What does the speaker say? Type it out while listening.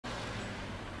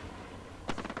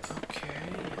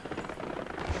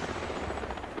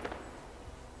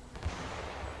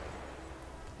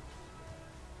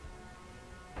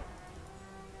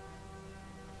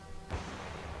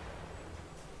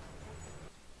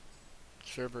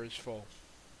Server is full.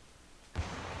 It's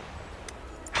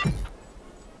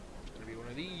gonna be one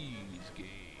of these games.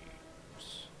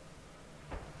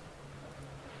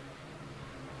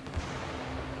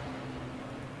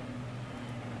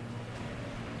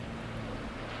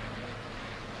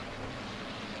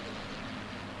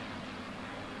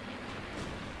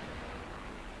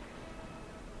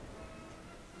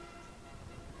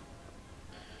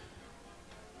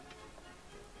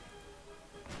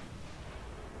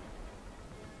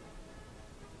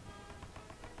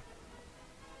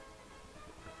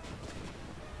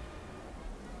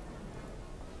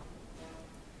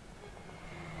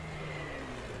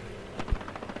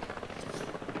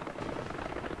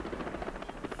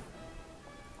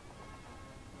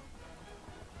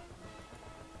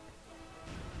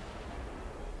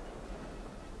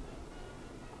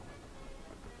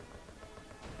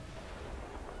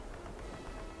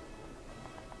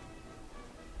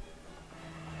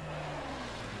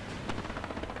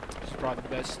 Probably the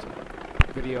best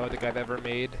video I think I've ever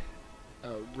made.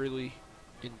 A really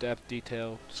in-depth,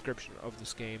 detailed description of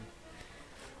this game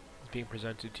is being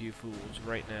presented to you fools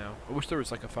right now. I wish there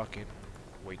was like a fucking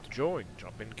wait to join,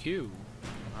 jump in queue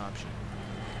option.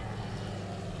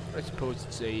 I suppose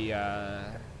it's a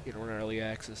you know, an early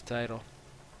access title,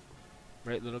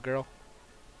 right, little girl?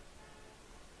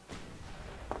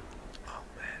 Oh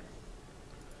man.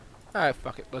 Alright,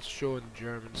 fuck it. Let's join the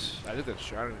Germans. I think that's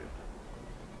sure.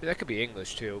 That could be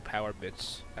English too. Power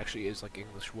bits actually is like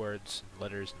English words and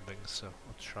letters and things, so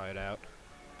let's try it out.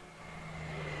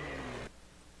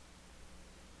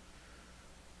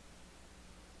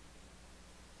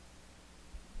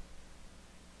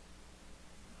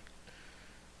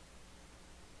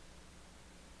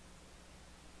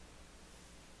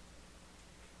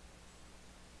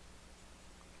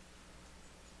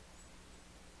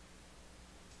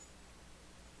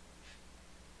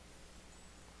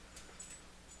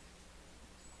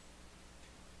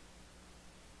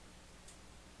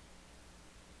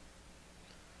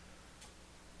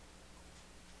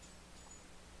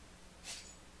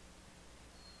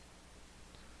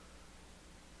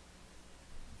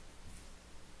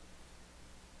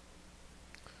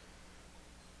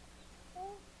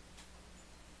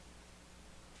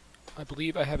 I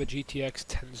believe I have a GTX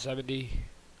 1070,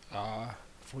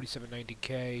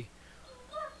 4790K,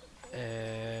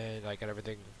 and I got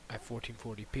everything at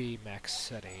 1440p max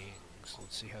settings.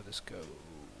 Let's see how this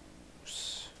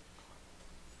goes.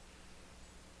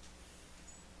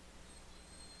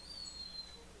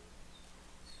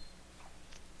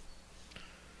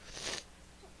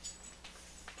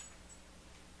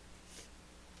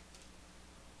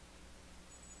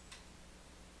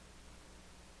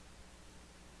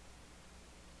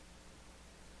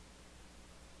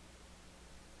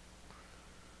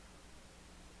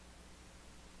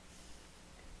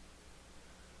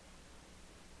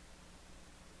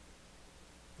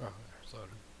 Oh, it's loading.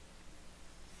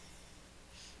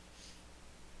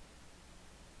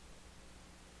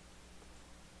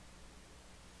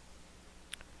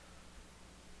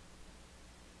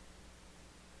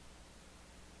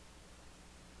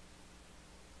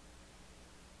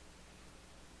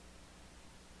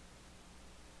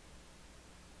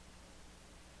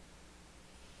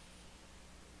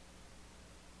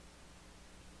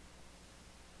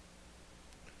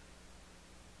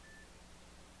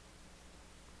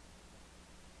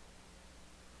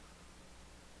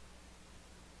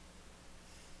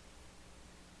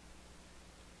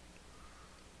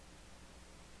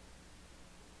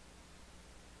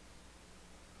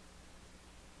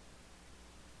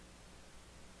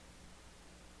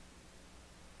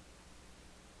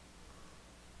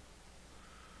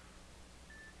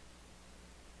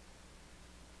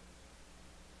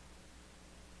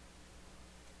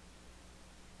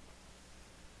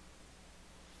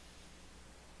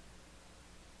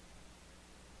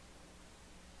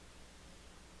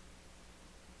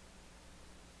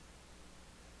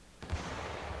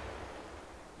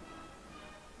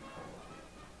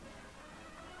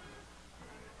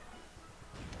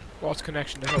 Lost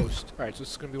connection to host. Alright, so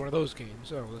this is going to be one of those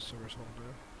games. Oh, this server's home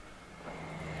now.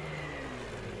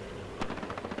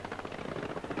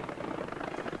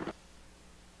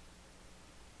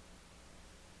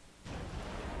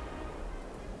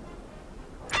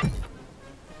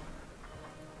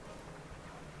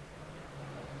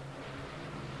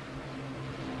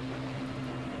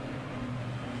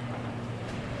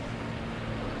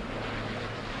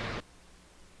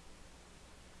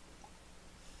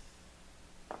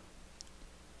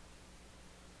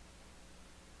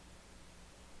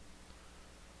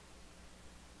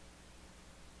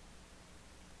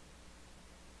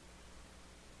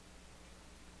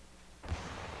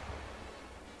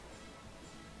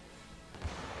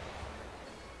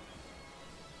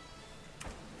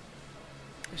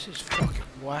 This is fucking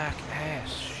whack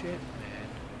ass shit, man.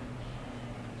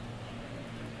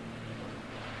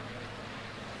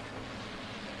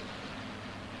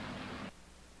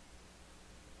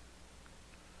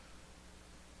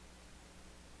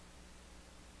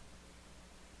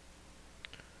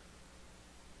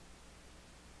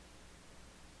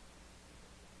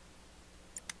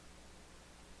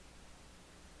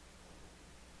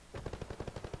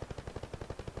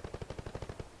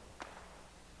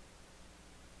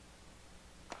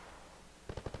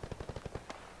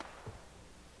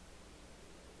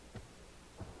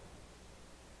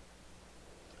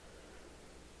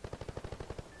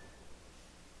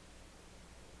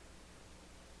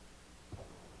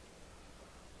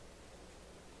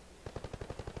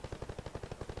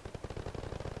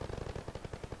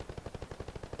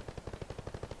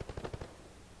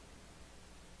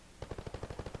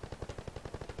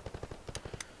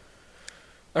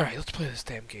 Alright, let's play this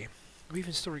damn game. Are we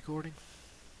even still recording?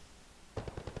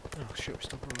 Oh shit, we're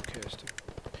still broadcasting.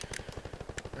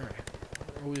 Alright.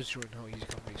 Always join how easy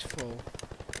company's full.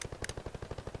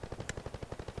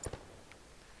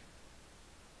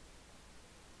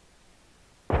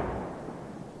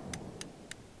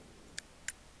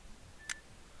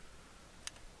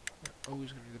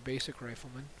 Always gonna be the basic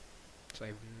rifleman. So I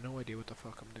have no idea what the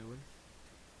fuck I'm doing.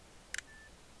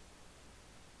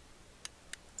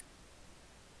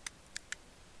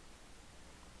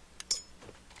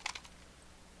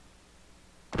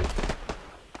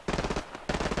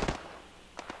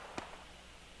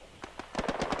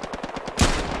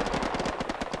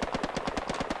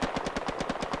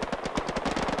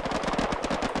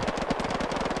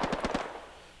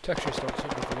 Textures don't seem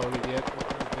to have loaded yet. No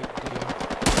big deal.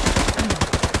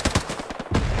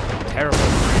 Terrible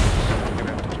frames. I'm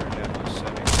gonna have to turn down those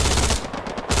settings.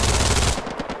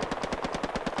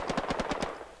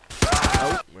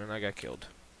 Oh, and I got killed.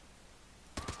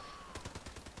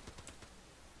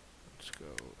 Let's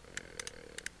go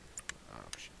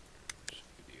options,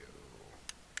 video.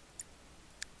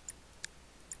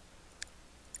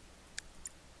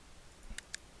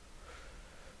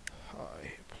 Hi,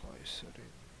 apply settings.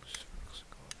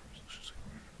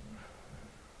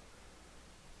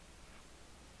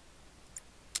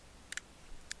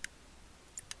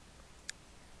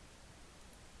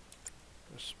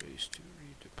 Space to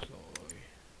redeploy.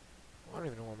 Well, I don't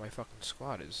even know where my fucking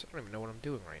squad is. I don't even know what I'm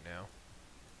doing right now.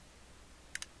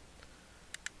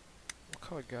 What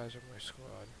color guys are my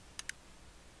squad?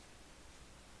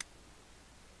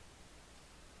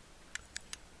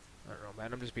 I don't know,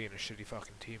 man. I'm just being a shitty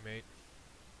fucking teammate.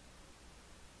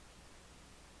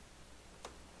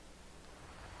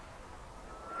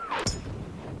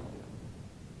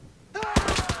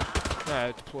 Nah,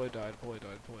 deploy, die, deploy,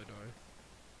 die, deploy, die.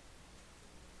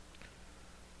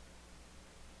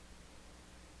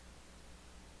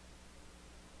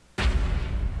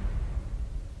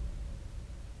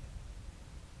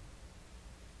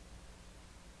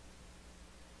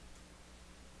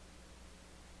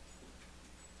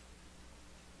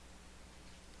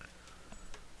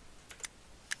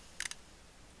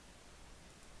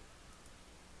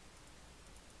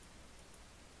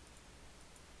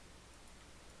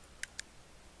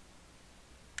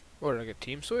 What, did I get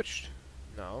team switched?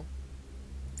 No.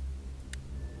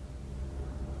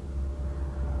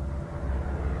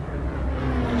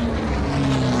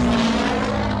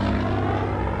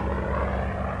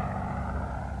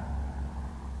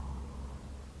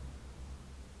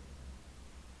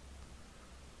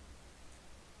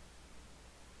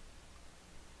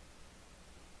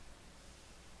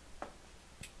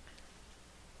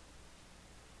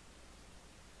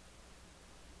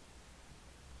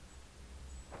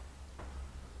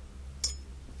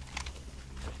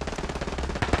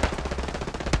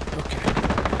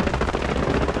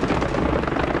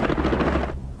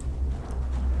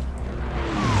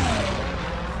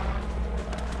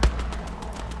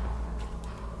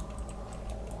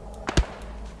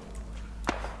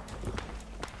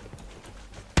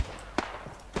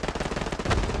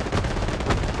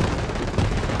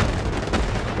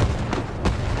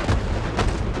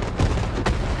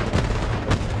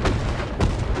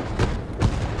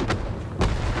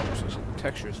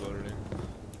 Textures loaded in.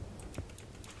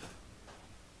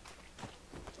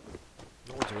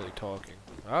 No one's really talking.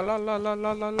 Ah la la la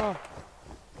la la la.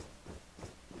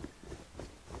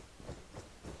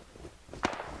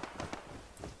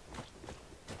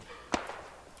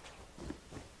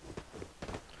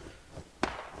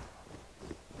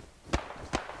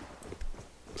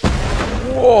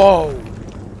 Whoa!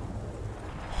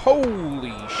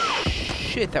 Holy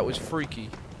shit, that was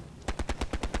freaky.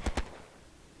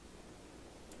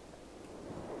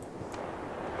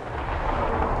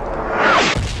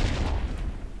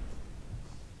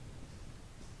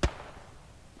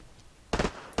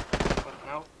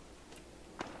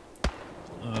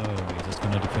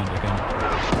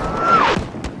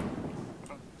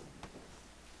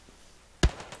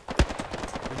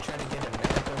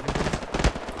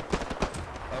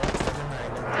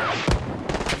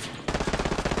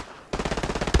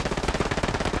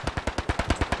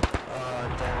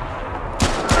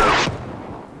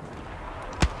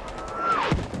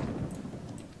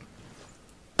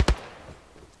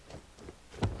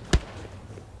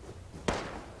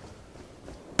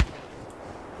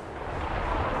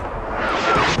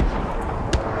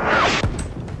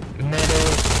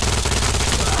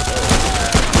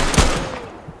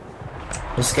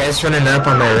 This guy's running up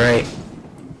on my right.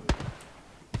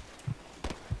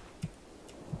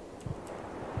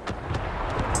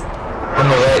 On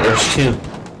the right, there's two.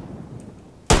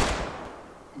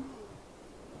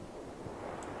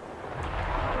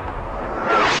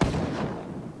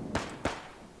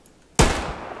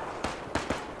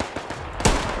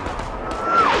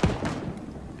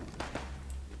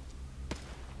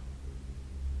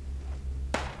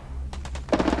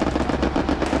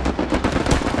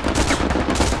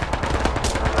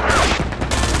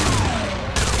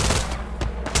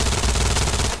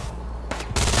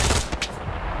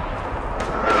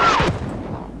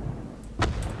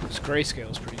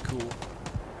 Grayscale is pretty cool.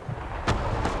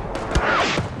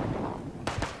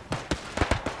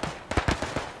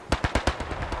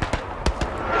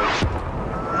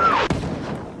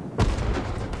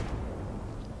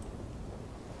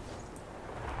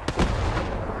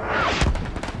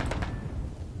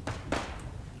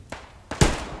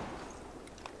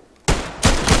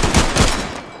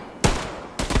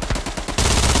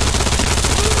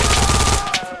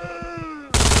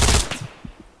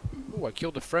 Ooh, I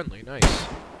killed a friendly, nice.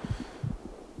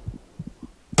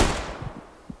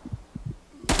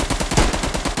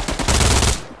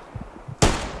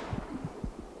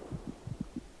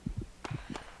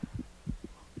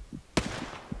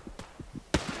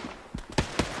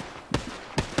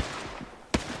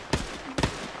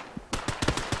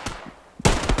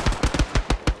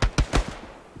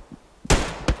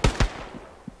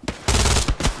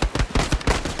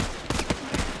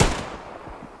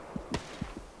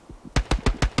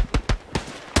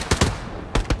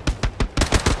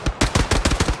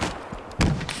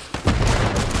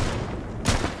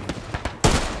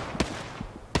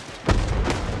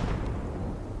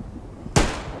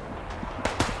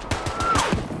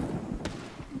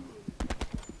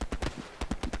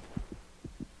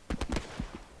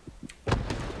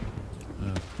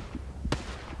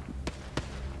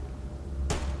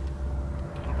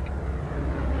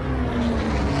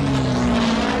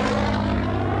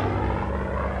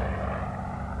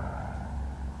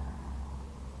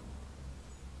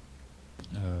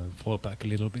 Fall back a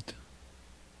little bit.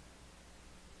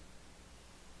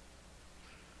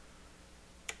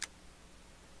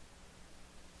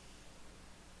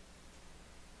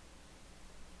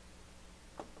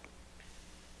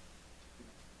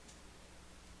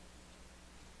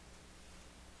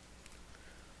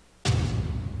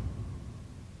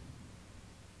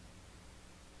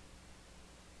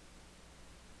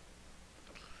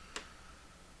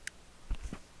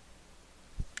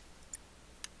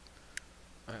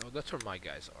 Alright, well that's where my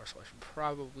guys are, so I should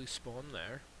probably spawn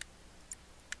there.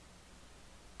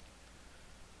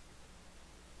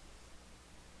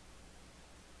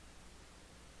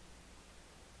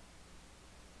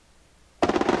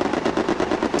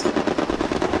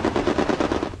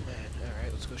 Man,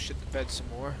 alright, let's go shit the bed some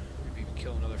more. Maybe even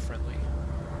kill another friendly.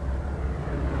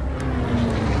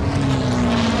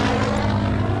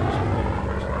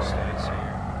 Personal stats here.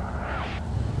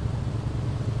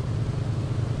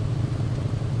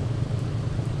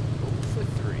 For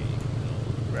 3.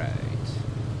 Right.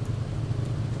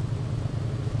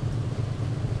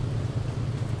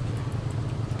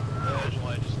 Edge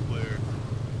line is clear.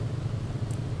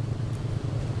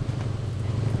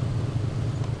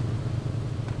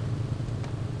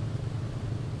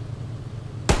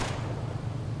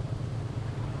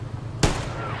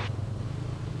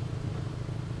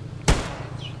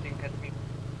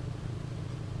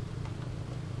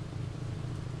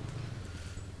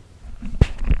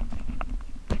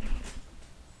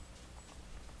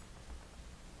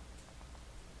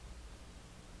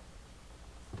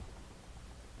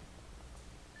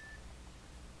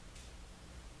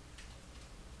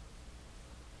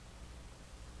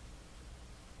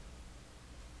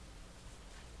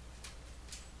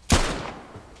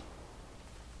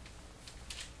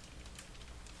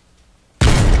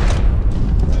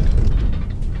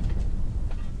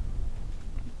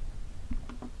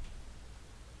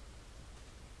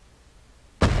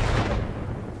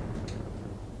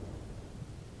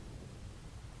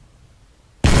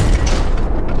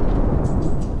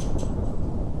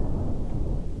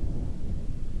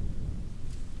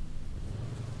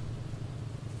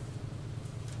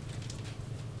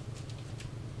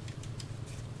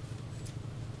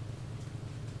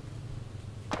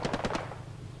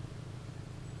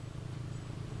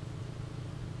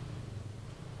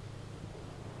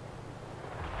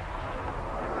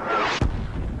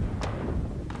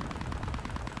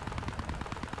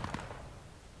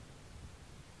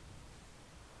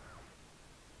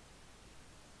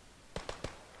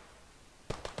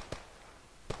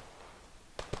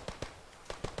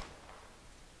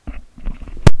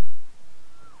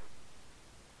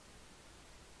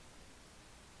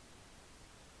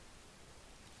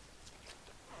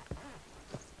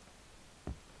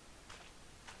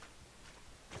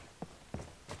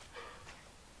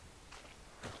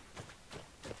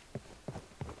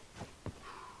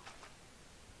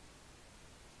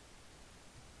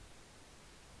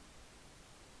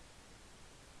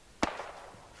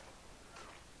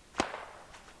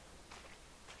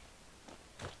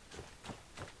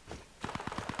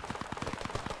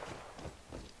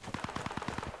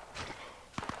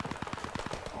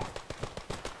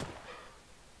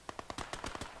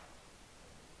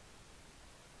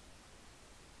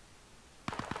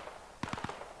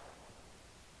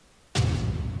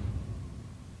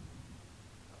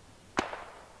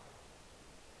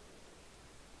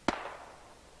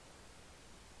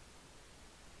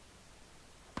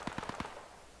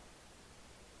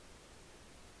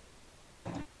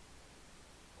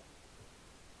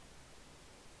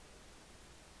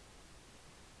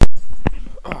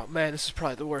 man, this is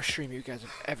probably the worst stream you guys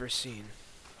have ever seen.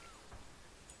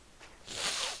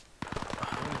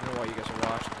 I don't even know why you guys are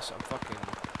watching this. I'm fucking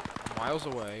miles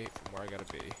away from where I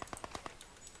gotta be.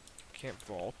 Can't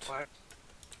vault. What?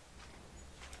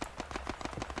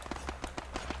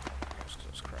 Just 'cause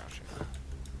I was crashing.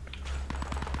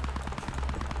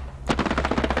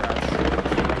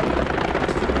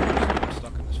 I'm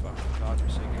stuck in this fucking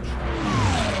godforsaken shit.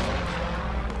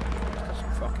 Got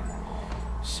some fucking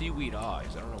seaweed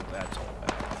eyes. I don't know what that's all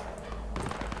about.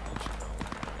 You should know. You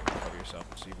wanna cover yourself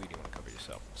in seaweed, you want to cover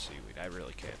yourself in seaweed. I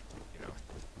really can't, you know.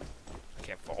 I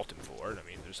can't fault him for it. I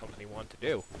mean, there's something he wanted to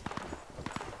do.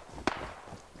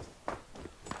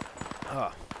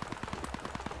 Ah.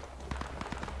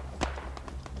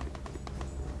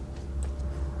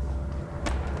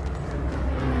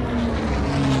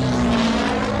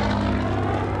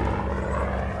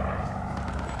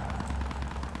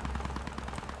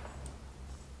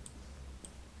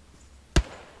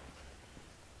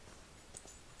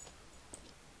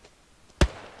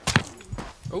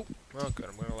 Oh, well, good.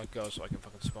 I'm gonna let go so I can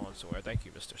fucking spawn somewhere. Thank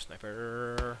you, Mr.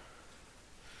 Sniper.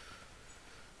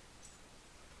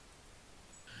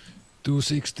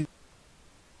 260.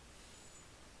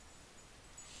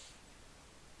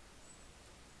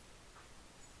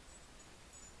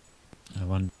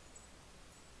 One.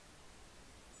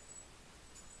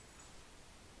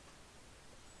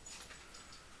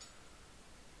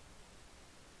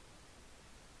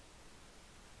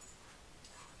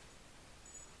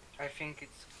 I think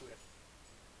it's clear.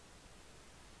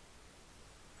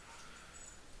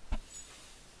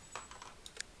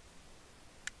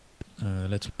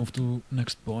 Let's move to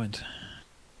next point.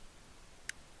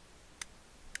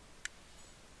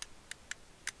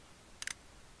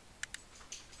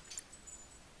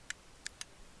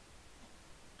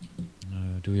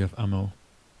 Do you have ammo?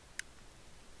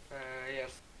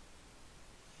 Yes.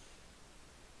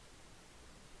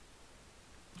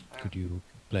 Could you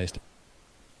place it?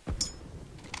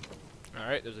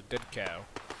 Alright, there's a dead cow.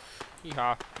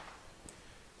 Yeehaw.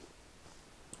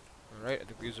 Alright, I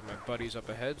think these are my buddies up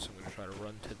ahead, so I'm gonna try to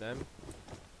run to them.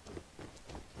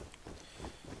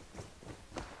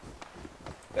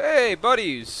 Hey,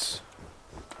 buddies!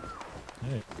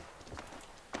 Hey.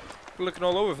 We're looking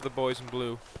all over for the boys in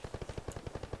blue.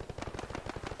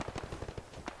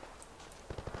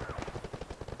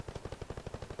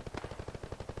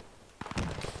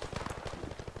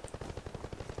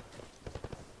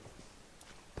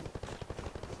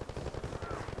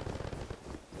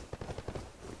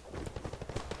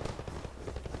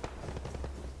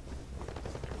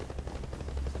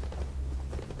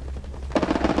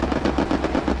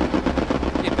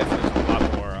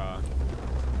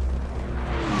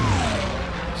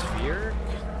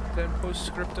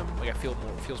 Scriptum, like it feels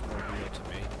more real to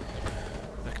me.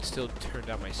 I can still turn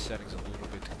down my settings a little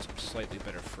bit to get some slightly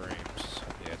better frames.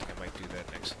 Yeah, I think I might do that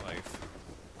next life.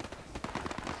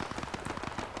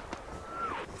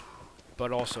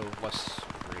 But also less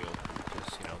real,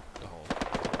 because, you know, the whole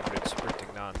limited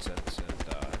sprinting nonsense, and,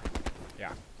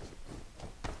 yeah.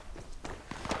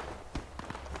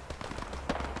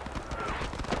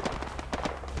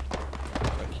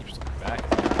 So it keeps looking back.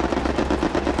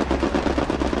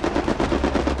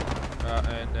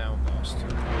 And now I'm lost.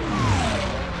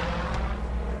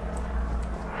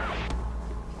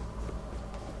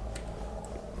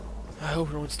 I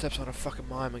hope no one steps on a fucking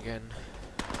mime again.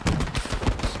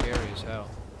 It's scary as hell.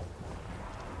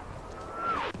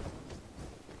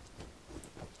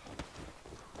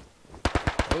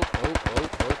 Oh,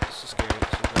 this is scary.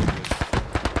 This is not good.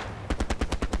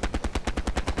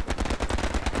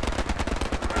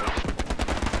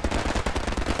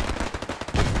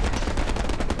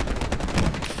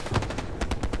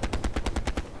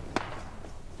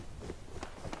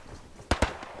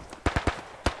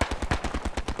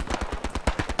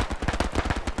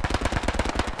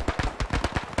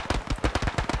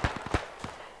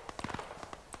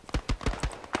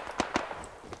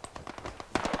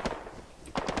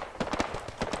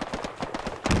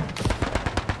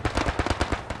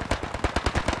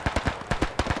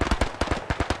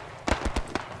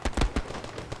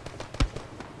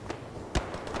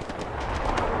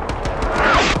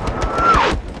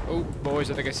 Boys,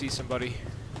 I think I see somebody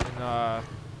in,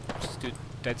 just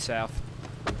dead south.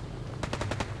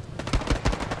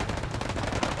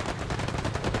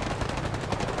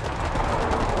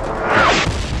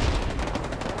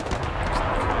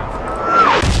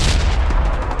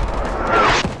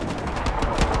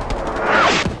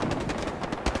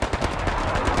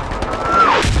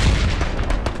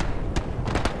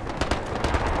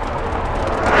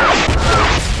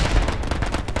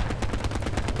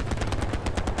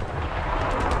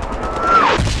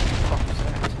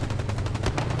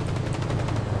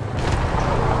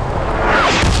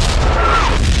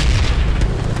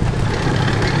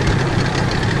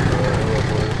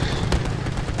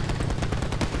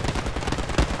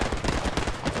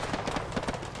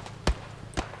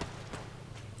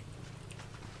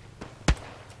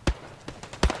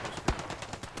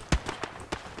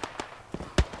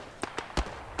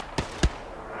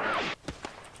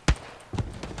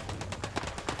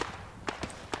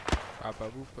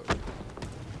 Ba-ba-boop-a.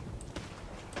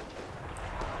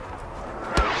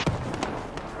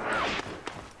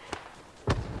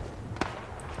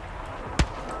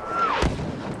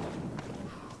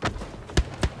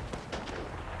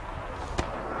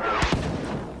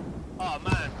 Oh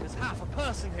man, there's half a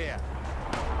person here.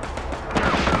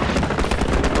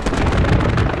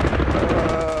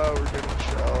 We're getting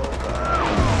shelled.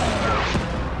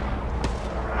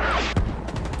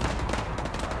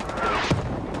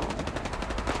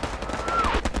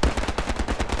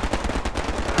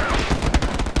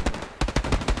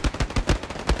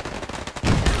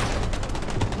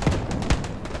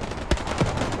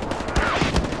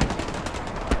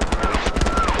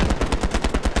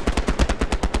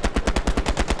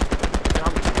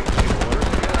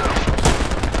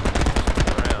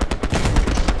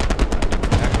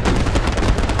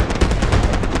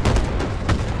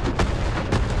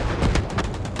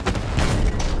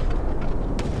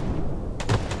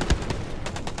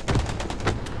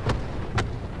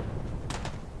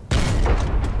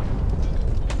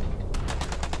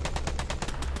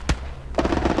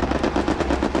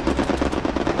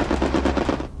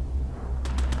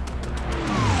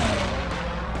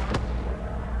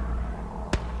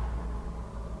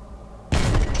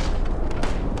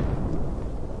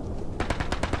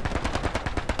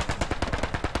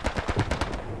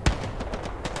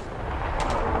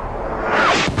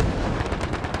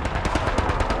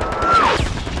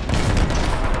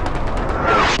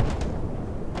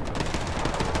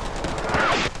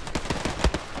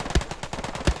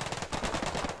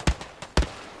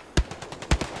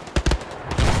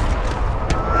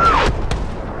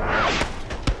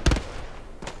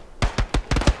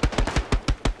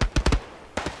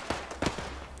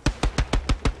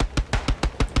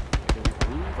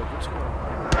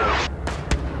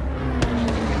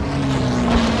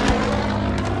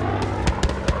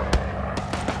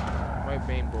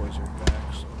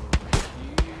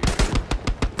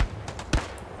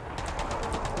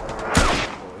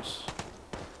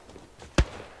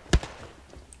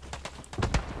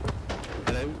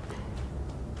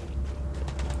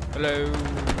 Hello.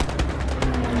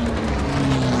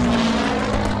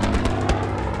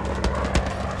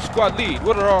 Squad lead,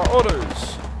 what are our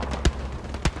orders?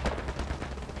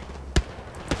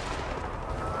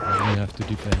 We have to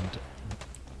defend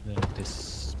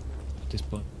this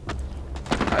point.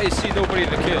 I see nobody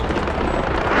to kill.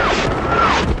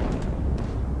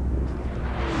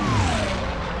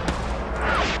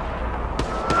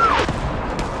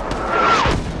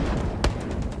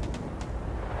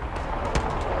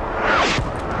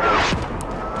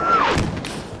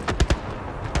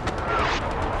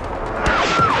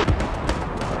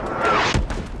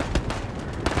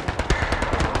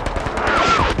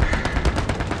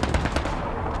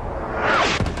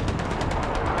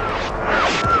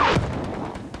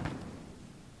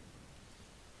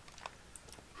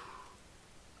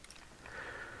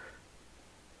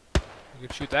 You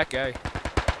could shoot that guy.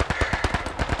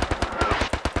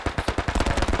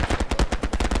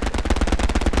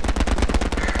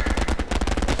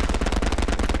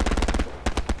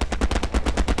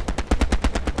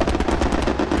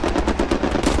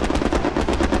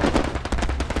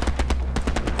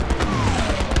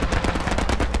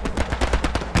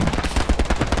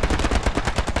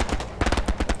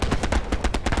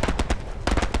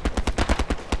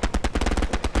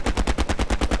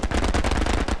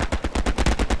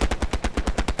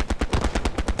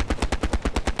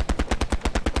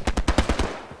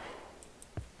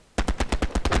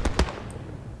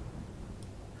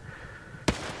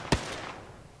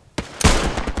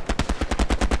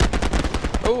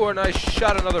 Oh, and I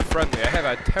shot another friendly. I have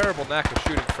a terrible knack of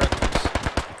shooting friendlies.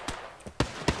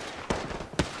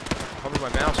 Hover my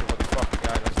mouse and what the fuck the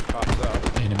guy does pops up.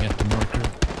 Enemy at the marker.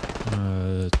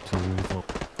 2-4.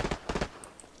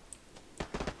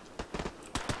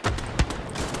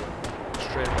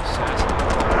 Straight up assassin.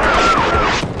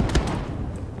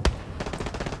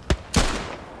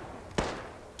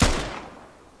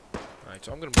 Alright,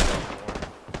 so I'm gonna move on more.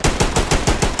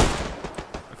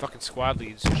 My fucking squad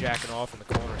lead's jacking off in the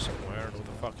corner somewhere. I don't know what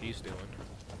the fuck he's doing.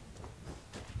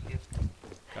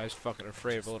 Guy's fucking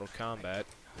afraid of a little combat.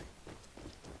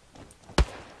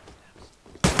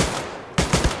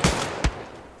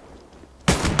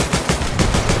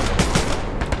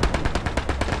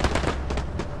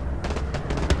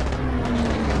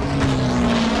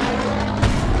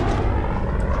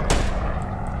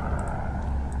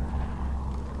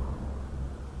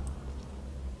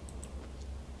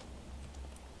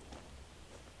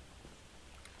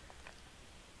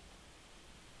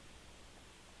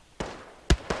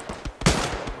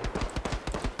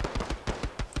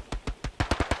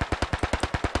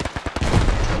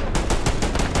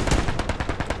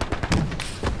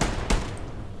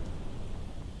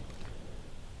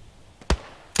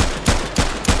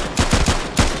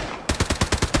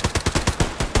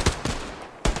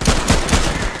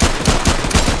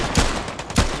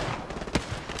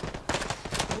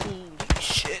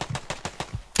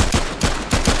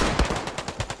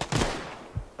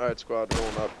 Alright, squad,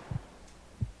 rolling up.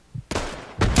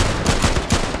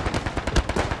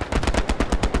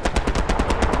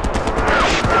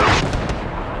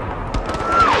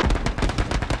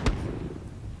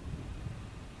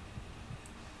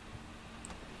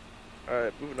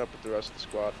 Alright, moving up with the rest of the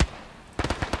squad. I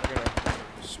gotta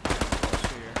switch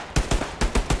across here.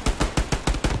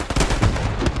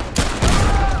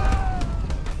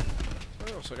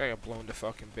 Oh, looks like I got blown to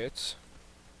fucking bits.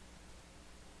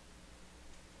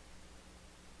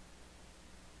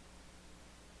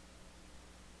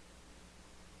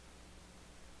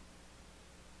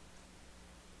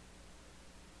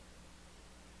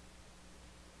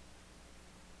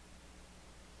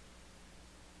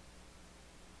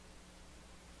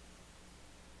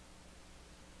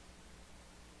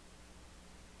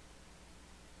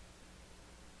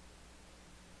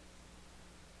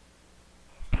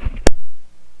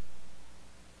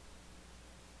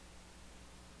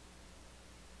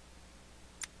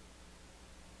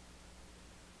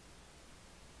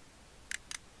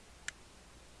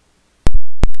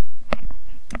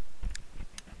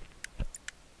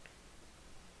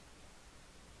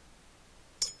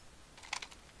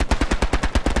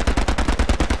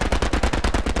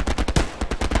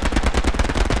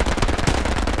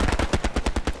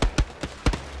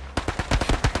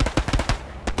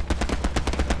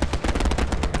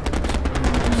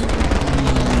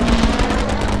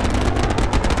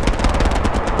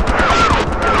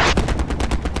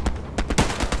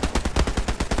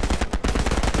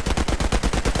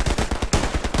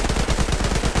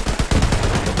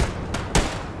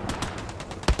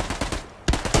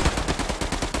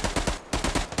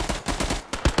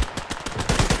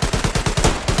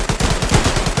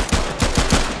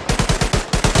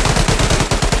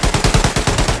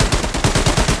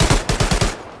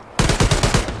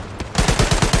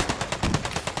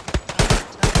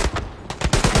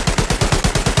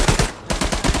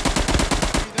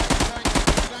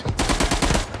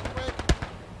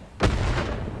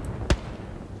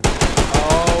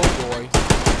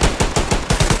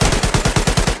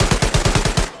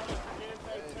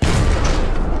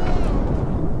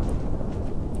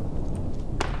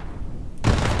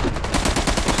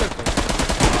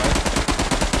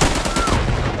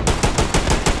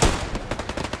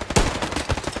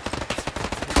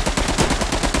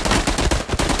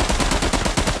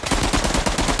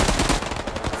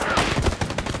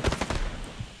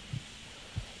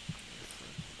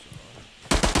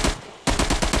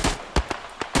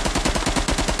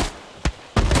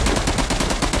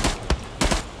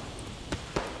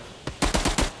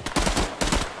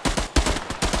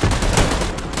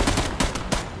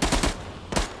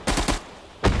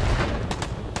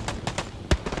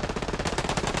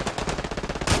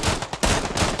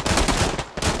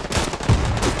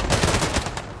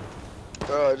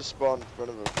 I just spawned in front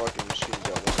of a fucking machine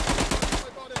gun.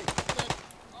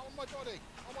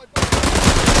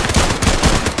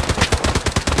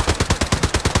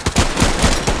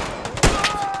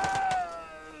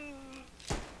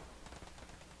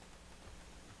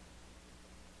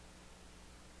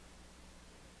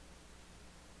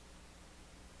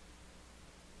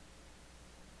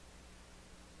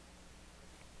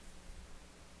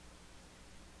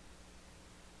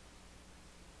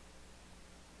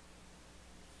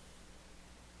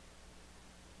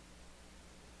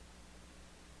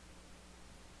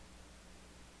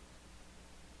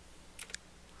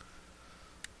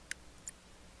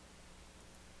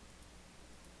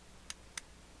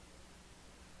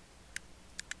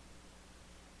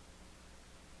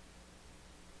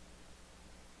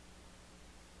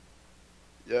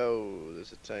 Yo,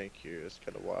 there's a tank here. It's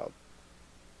kind of wild.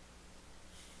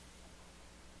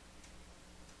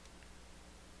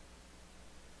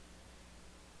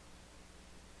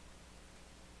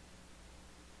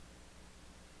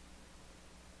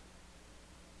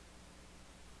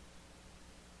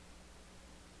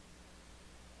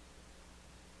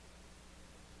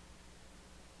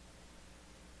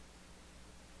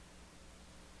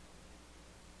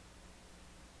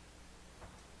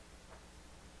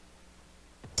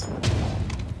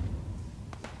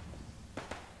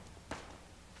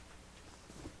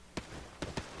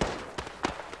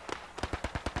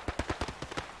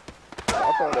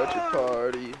 I'll find out your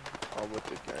party. I'm with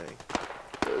the gang.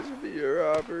 This will be a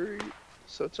robbery.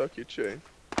 So tuck your chain.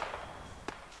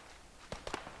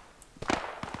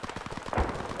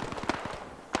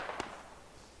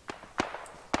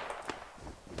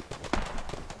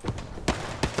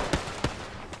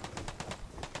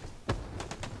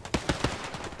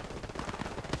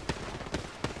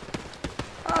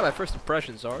 Ah, my first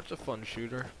impressions are it's a fun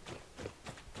shooter.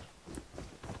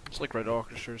 It's like Red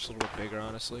Orchestra, just a little bit bigger,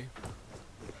 honestly.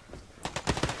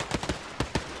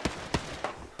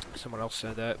 Someone else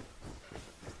said that,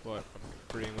 but I'm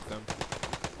agreeing with them.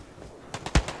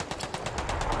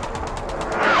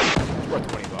 It's worth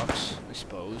 $20, I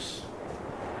suppose.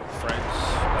 Friends.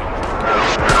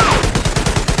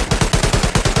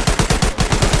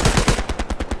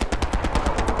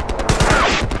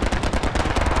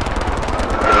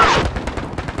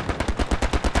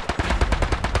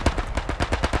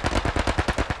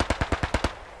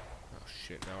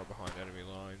 Now we're behind enemy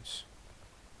lines.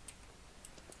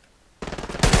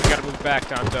 We gotta move back,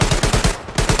 Tonto.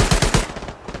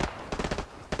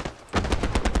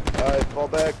 Alright, fall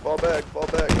back, fall back, fall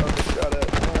back. I'm get shot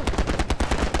at.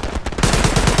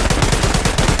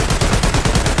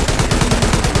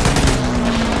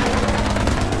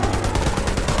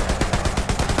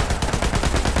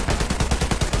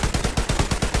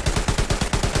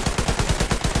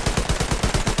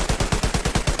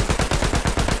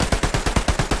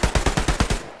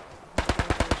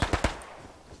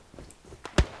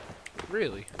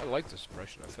 Really? I like the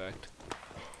suppression effect.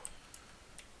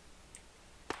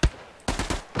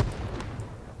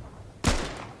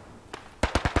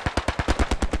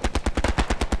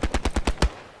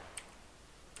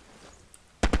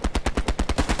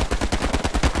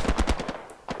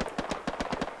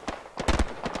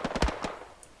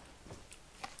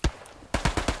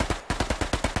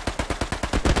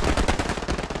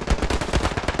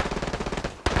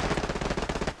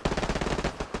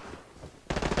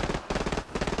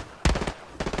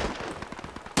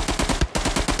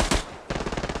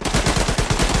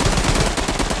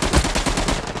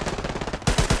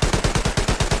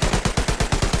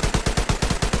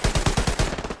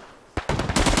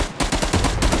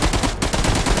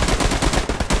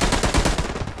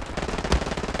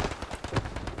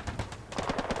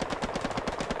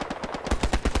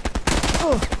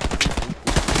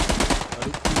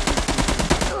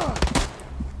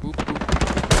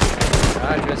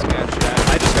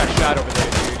 I just got shot over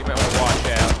there, dude. You might want to watch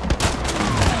out.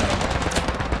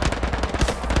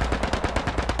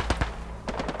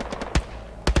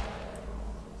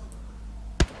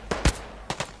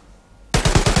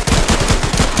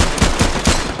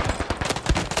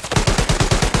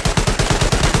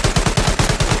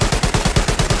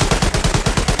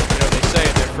 You know, they say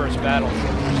in their first battle,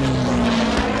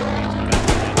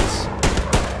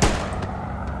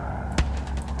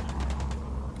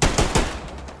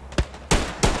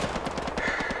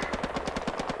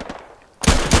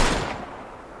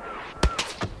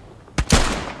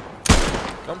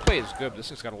 gunplay is good, but this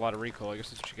thing's got a lot of recoil. I guess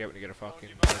that's what you get when you get a fucking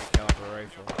 30 caliber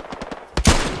rifle.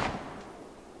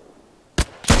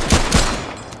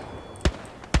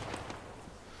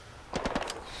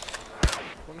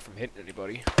 I wonder if I'm hitting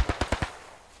anybody.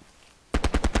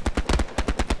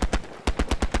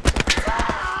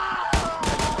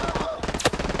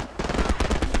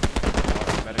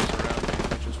 Medics around me,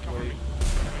 just wait.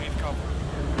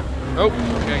 Oh,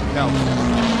 we're getting help.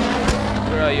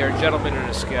 You're a gentleman and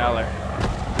a scholar.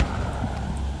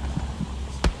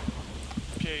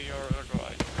 Okay, you're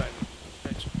right. Right.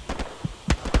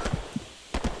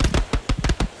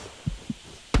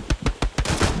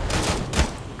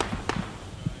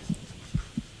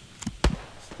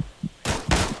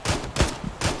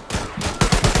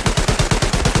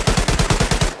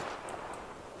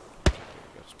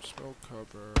 Got some smoke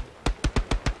cover.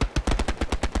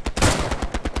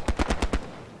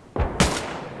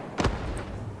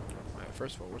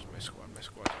 First of all, where's my squad? My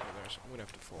squad's over there, so I'm gonna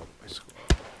have to fall to my squad.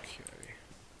 Okay.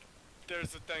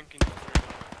 There's a tank in the tree.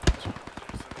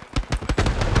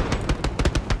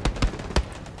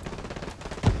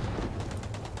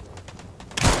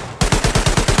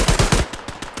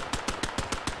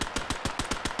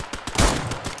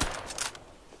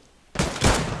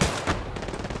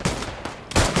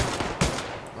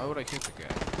 Why would I kick the guy?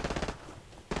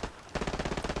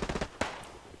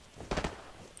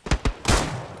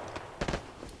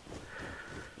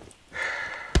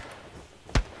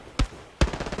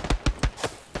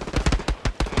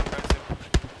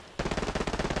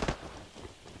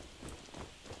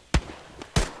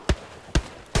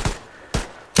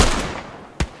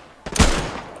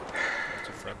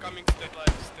 I'm coming,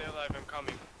 stay alive, I'm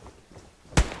coming.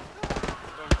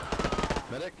 Don't.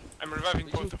 Medic? I'm reviving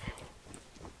both of you.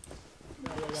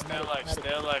 Stay alive,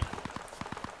 stay alive.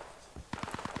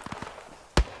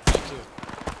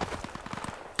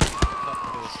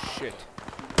 Shit.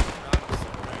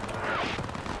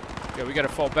 Yeah, we gotta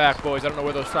fall back, boys. I don't know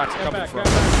where those shots are coming from.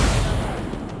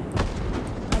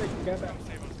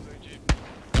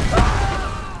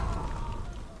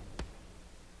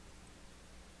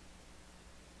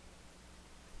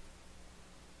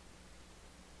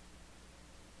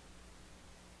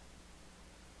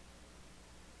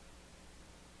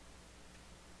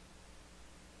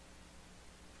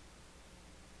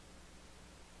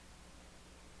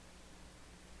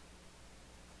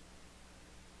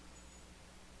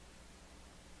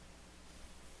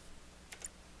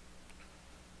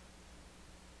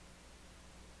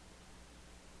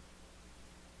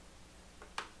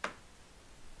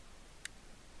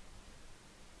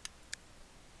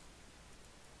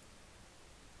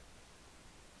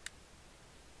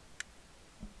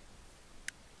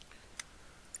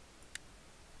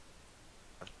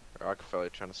 Rockefeller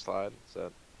trying to slide. Is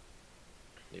that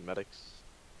need medics?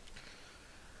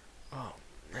 Oh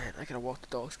man, I gotta walk the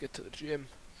dogs, get to the gym.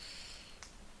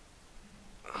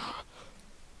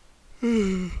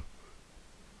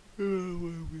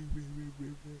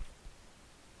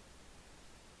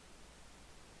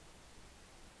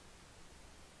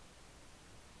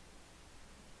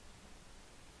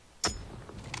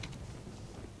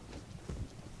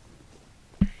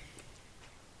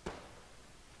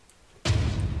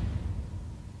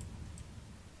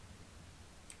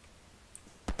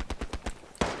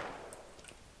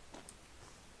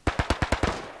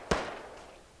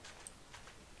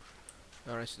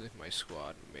 Honestly, think my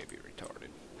squad may be retarded.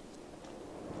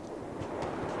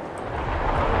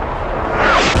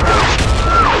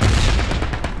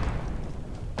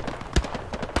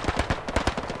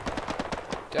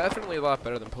 Definitely a lot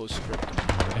better than postscript.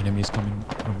 Enemies coming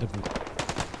from the boot.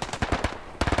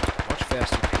 Much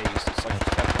faster paced. It's like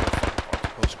definitely a fun part to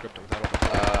postscript without all the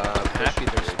I'm happy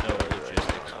there's no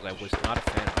logistics, because I was not a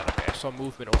fan of that. Okay, I saw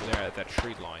movement over there at that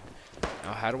tree line.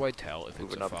 Now, how do I tell if it's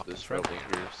Moving a up fucking this road friendly or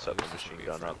here, not? set the This is machine gonna be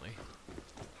gun up. friendly.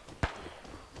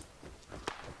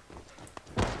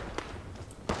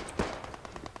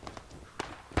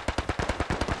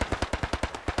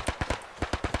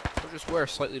 Or just wear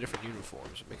slightly different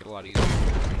uniforms and make it a lot easier.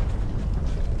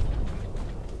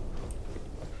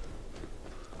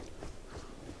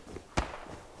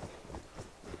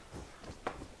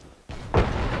 I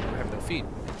have no feet.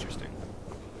 Interesting.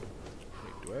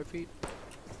 Wait, do I have feet?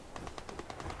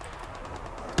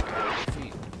 I have no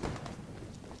feet.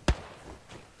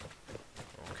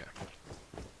 Okay.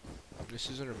 This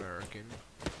is an American.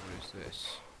 What is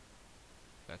this?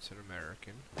 That's an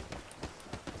American.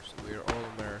 So we are all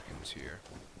Americans here.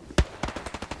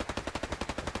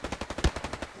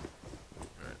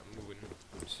 Alright, I'm moving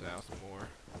south more.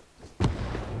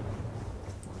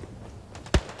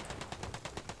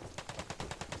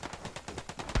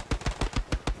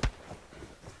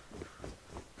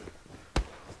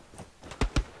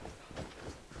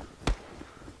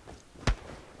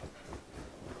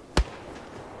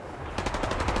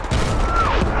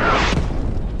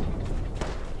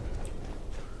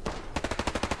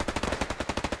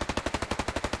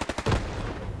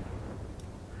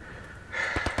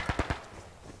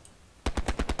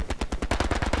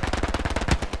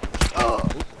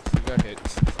 We got hit.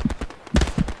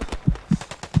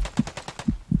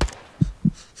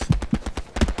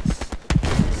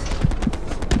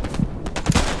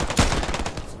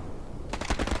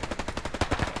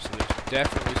 So there's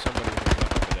definitely somebody with a gun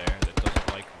over there that doesn't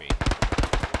like me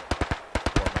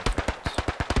or my friends.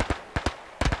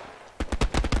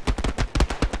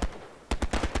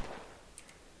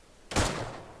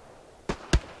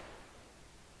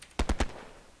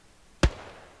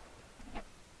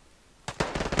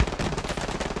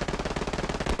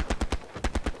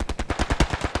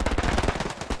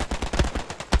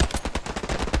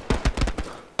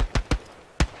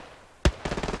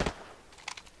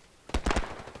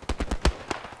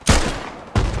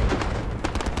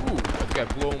 Ooh, that guy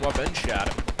blew him up and shot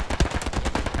him.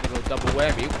 Little double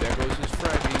whammy. Oop, there goes his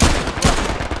friend. He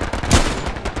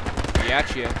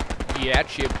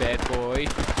Gotcha, bad boy.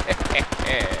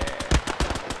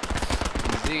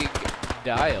 Zig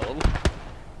dial.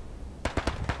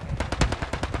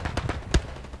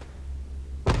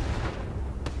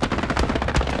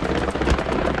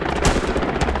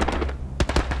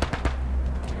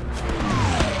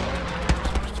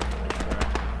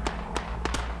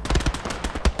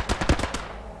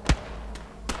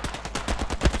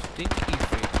 Stinky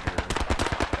finger.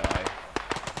 Die.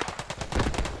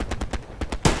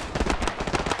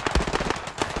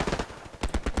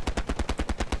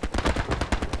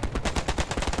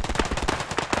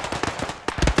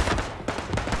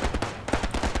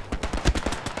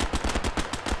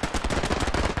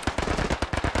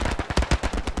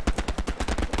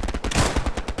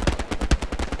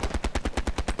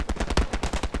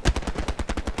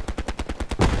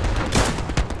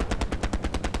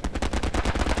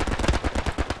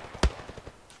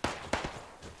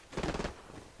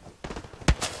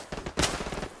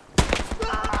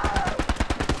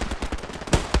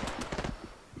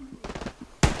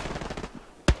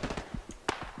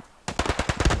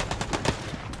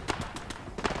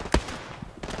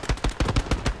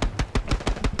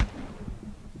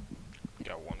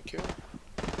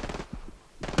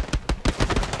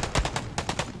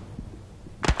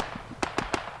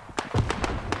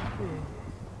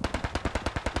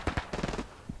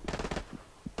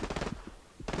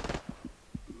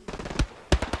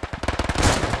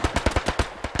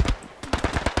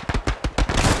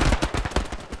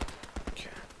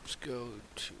 go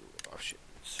to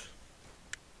options.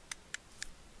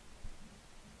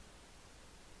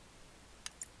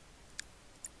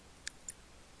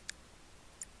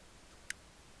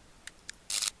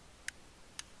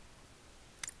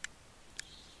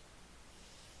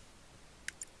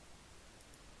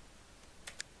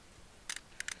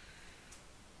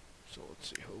 So let's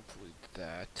see, hopefully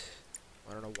that,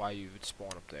 I don't know why you would spawn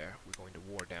up there. We're going to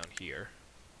war down here.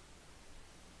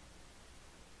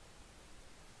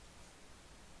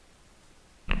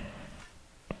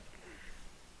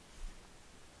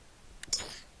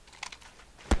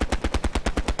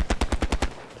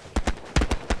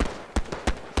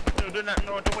 You do not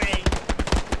know the way.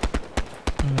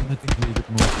 I think we move to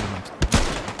the next point.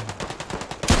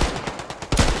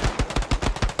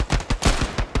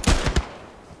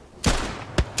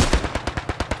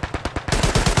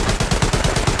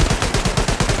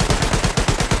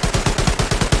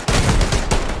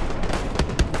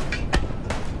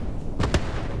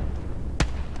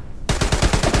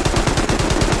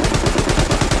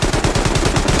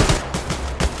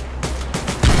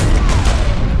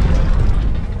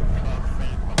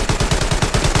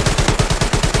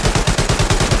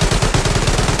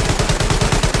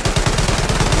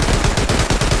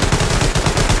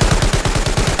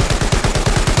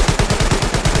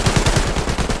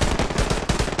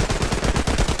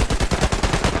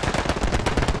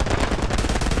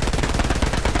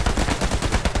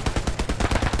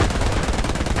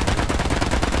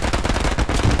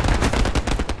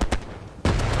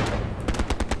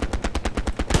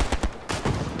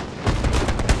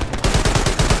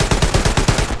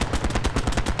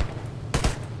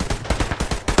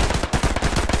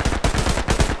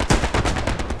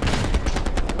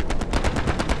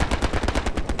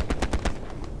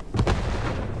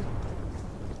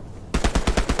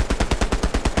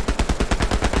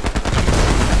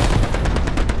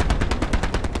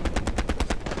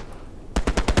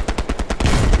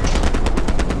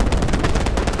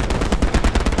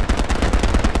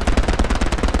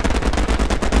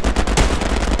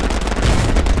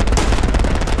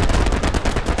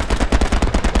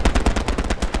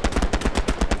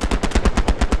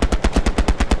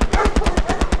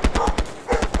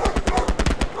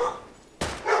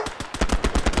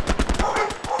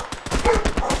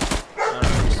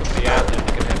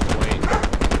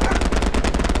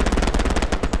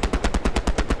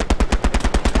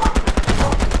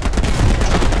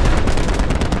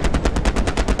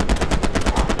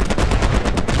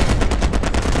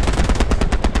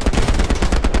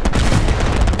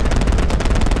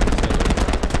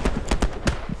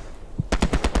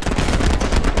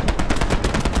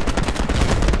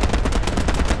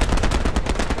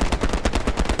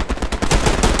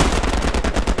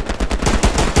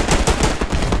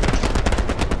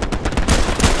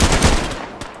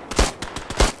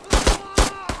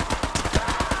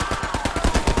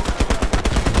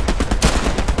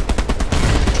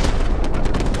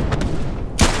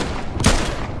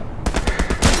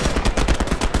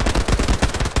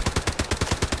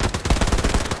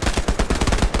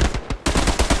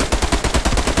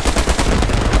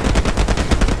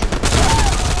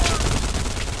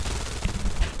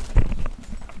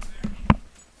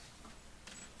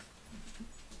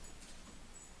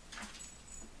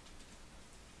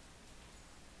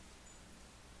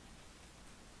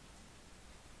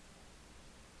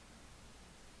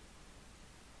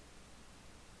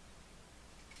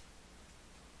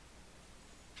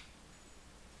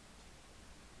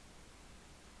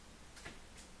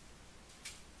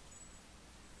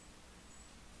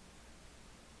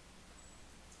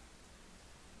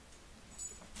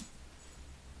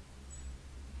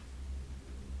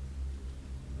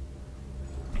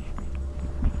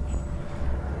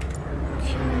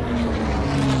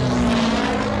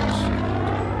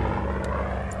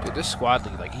 This squad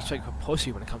lead, like, he's like a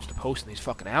pussy when it comes to posting these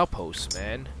fucking outposts,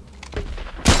 man.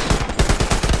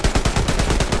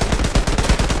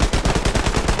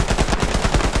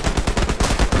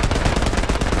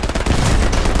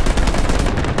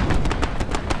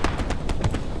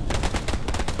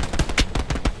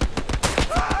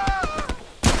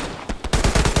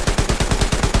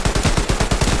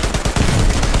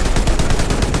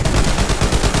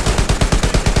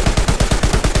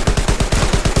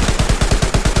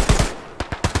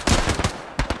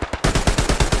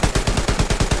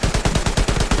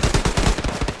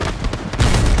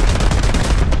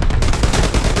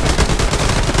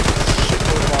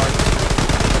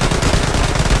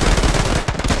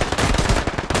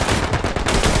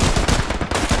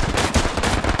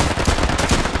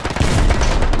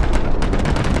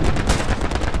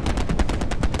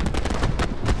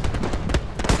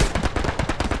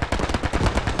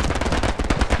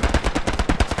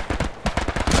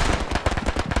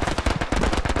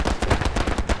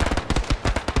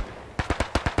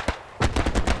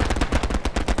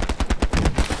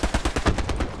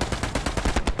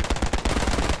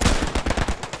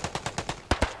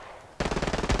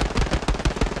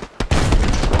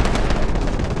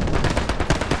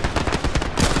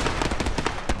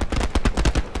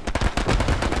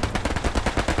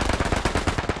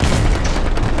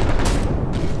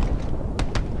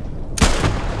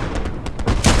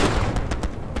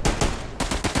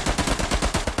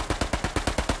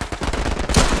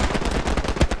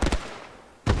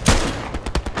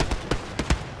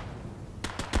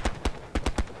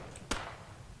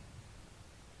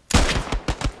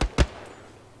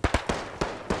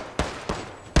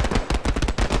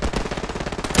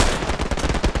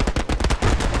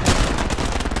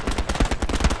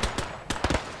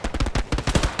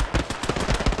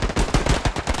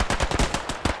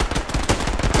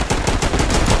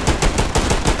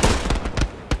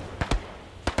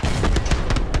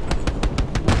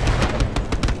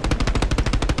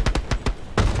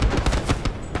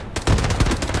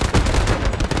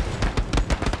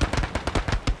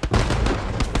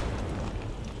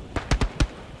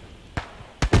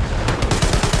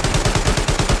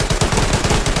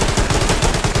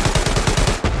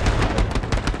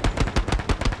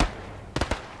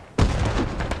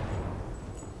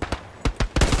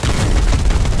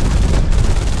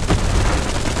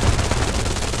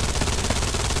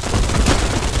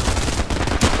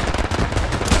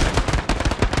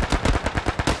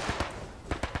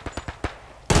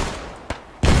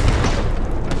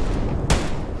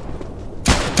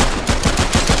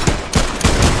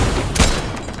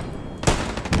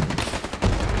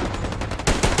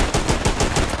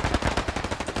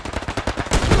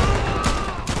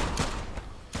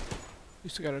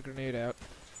 least I got a grenade out.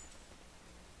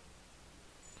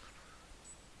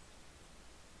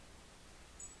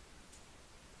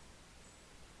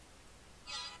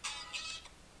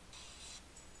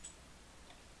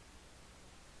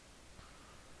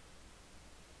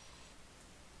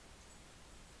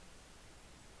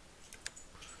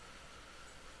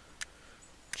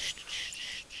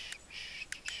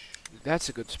 That's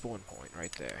a good spawn point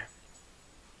right there.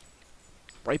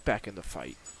 Right back in the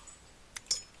fight.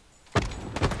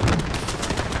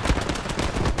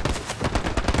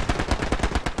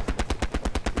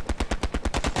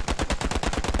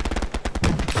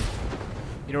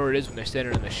 You know what it is when they're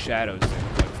standing in the shadows, they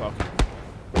look like fucking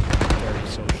dirty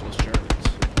socialist Germans.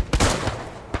 'em.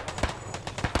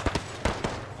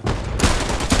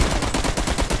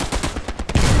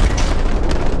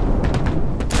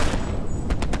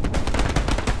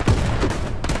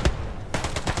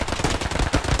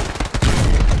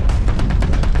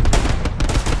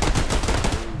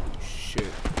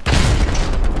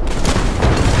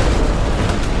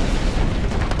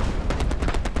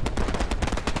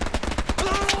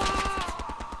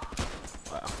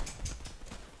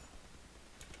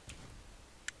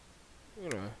 I'm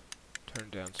gonna turn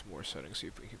down some more settings, see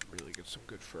if we can really get some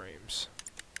good frames.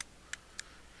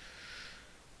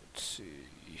 Let's see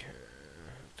here.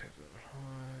 Tap on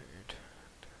hide.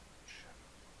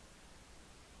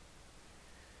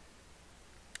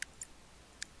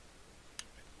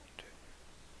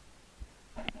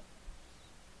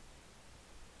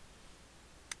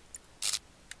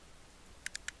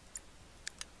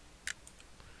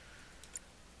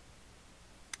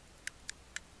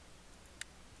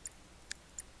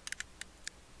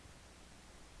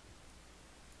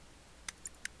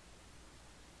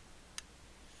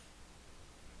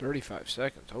 35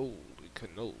 seconds, holy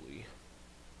cannoli.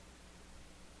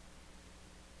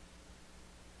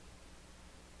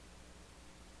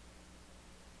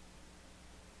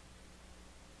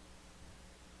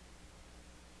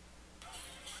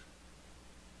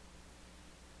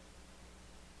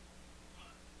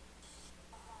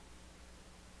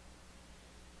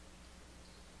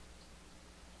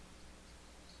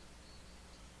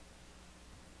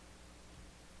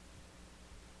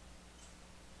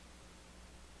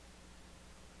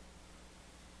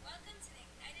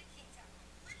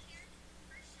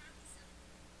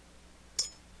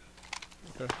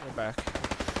 Okay, we're back.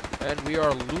 And we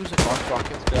are losing our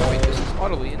fucking point. This is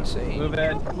utterly insane. Move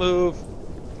it. Move.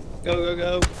 Go, go,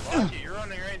 go. Watch it, you're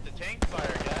running right into tank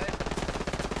fire, guys.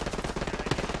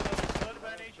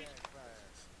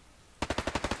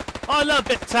 I love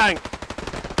bit tank.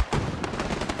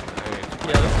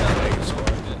 Yeah, let's not make a score.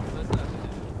 Let's not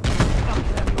do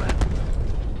Fucking everywhere.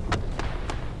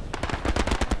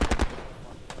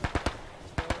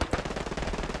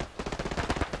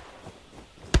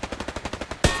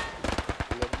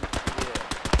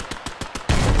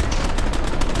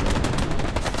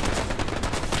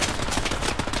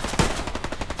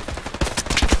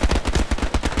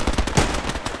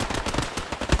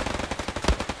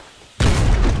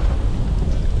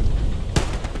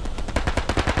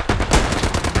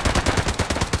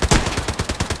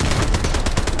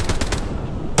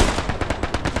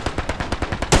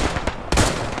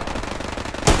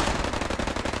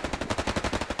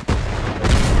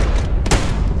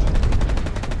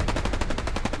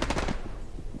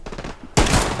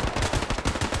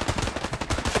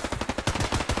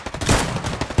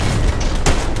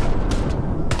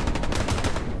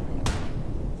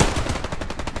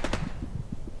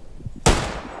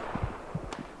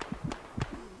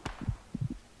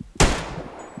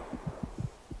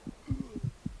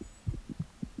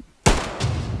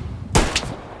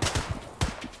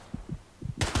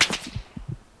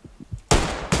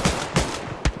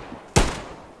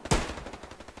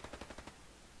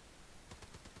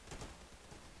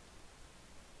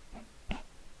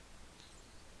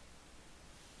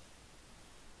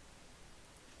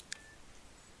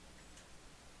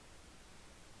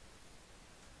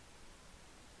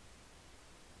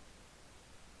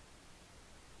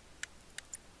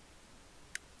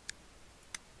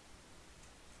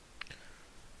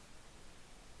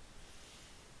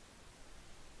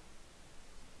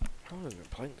 How long have I been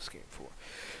playing this game for?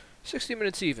 60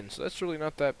 minutes even, so that's really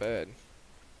not that bad.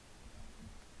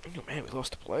 Oh man, we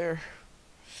lost a player.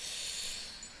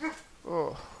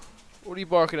 Oh, what are you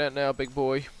barking at now, big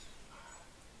boy?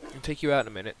 I'll take you out in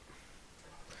a minute.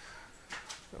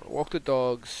 Walk the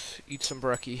dogs, eat some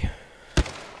brekkie.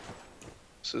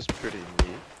 This is pretty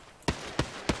neat.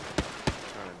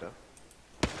 Kinda.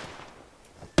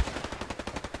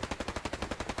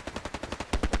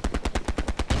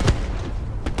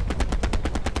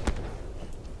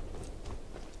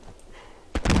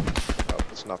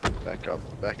 nothing. Back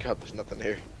up. Back up. There's nothing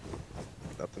here.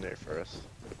 Nothing here for us.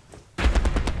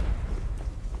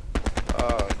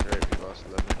 Oh, great. We lost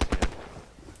lemons again.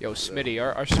 Yo, Smitty,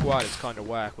 our squad is kinda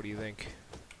whack. What do you think?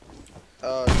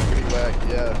 It's pretty whack.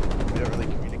 Yeah. We don't really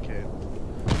communicate.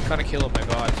 Kinda killing my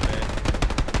guys, man.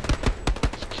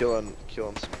 Just killing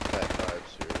some fat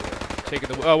vibes here. Yeah. Taking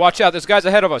the. Oh, watch out! This guy's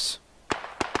ahead of us.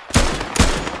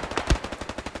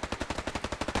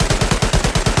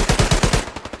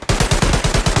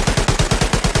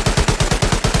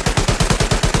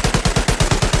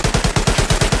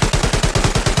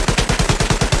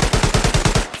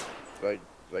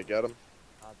 Did I get him?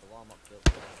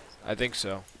 I think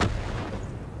so.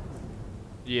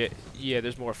 Yeah,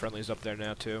 there's more friendlies up there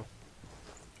now too.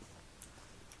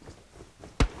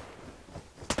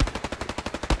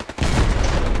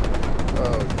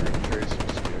 Oh, Green Tracer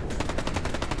scared me.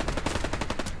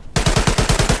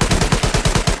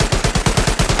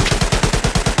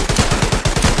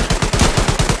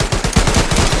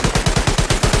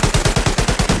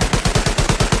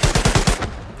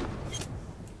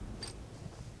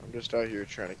 I'm just out here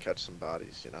trying to catch some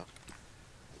bodies, you know.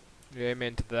 Yeah,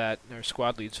 amen to that. Our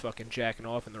squad lead's fucking jacking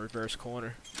off in the reverse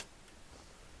corner.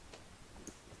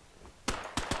 Wow,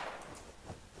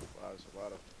 there's a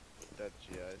lot of dead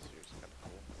GIs here. It's kind of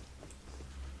cool.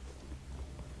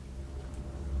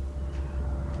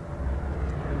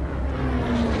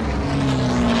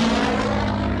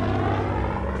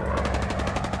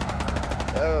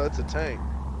 Oh, it's a tank.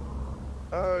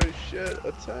 Oh shit,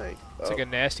 a tank. It's like a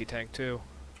nasty tank too.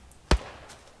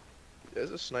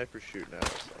 There's a sniper shooting at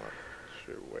us. I'm not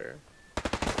sure where.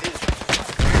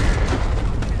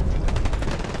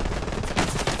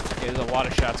 Yeah, there's a lot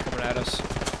of shots coming at us.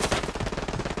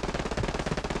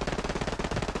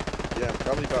 Yeah, I'm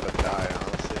probably about to die,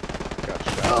 honestly. Got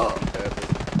shot badly.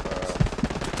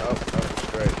 Nope,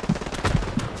 straight.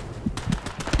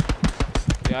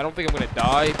 Yeah, I don't think I'm gonna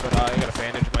die, but I gotta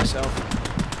bandage myself.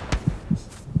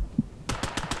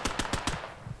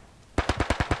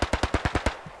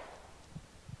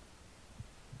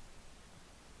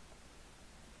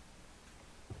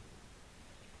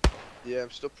 Yeah,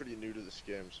 I'm still pretty new to this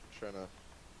game, so I'm trying to.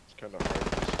 It's kind of hard to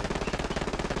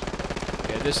distinguish.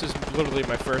 Yeah, this is literally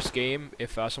my first game.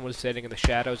 If someone's standing in the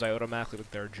shadows, I automatically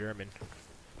think they're German.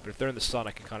 But if they're in the sun,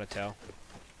 I can kind of tell.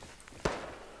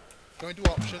 Go into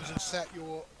options and set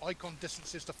your icon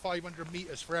distances to 500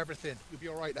 meters for everything. You'll be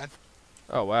alright then.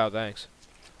 Oh wow, thanks.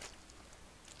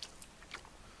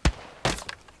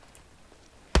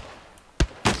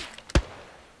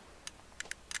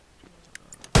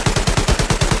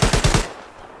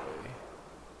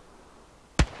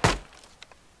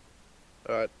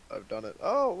 Alright, I've done it.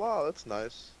 Oh, wow, that's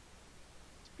nice.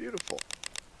 It's beautiful.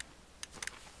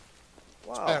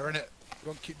 Wow. Better, innit?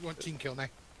 You want team kill now?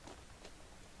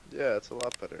 Yeah, it's a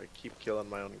lot better. I keep killing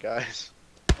my own guys.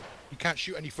 You can't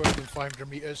shoot any further than 500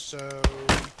 meters, so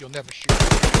you'll never shoot.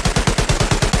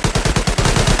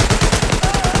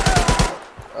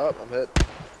 Oh, I'm hit.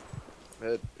 I'm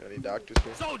hit. Any doctors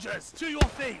here? Soldiers, to your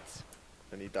feet!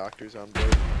 Any doctors on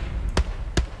board?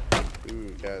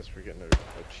 Ooh, guys, we're getting our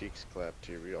cheeks clapped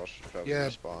here. We all should probably Yeah,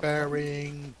 respawn.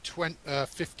 bearing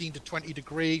 15 to 20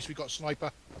 degrees. We got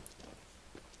sniper.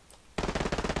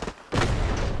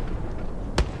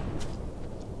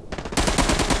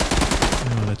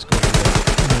 Let's go.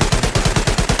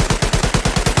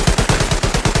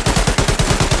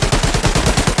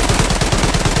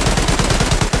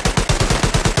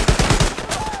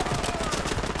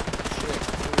 Shit,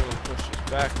 really pushed us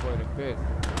back quite a bit.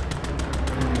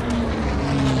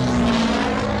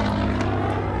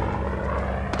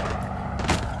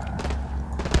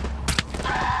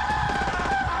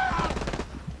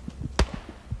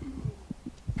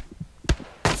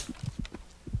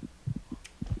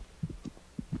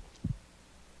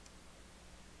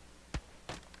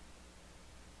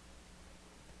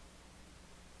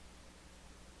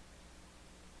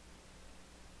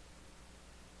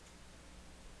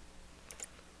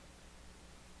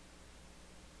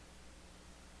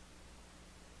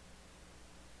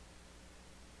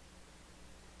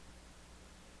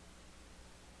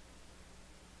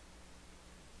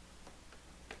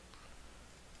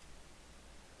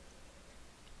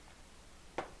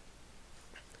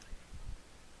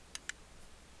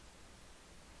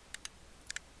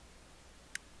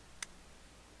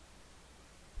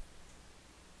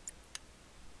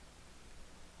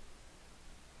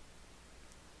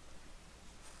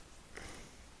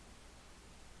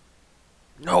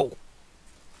 No!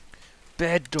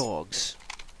 Bad dogs.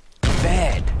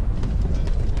 Bad!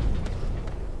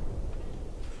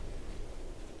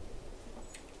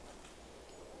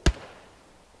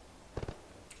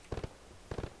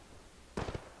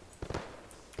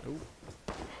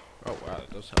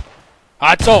 Hatzo's help.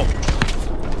 Hatzo!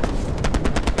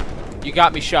 You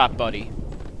got me shot, buddy.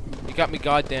 You got me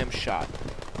goddamn shot.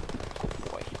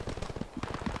 Boy.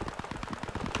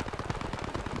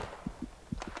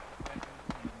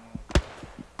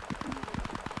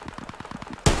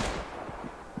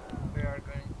 We are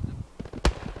going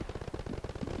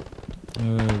to We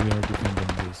are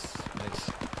defending this.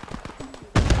 Nice.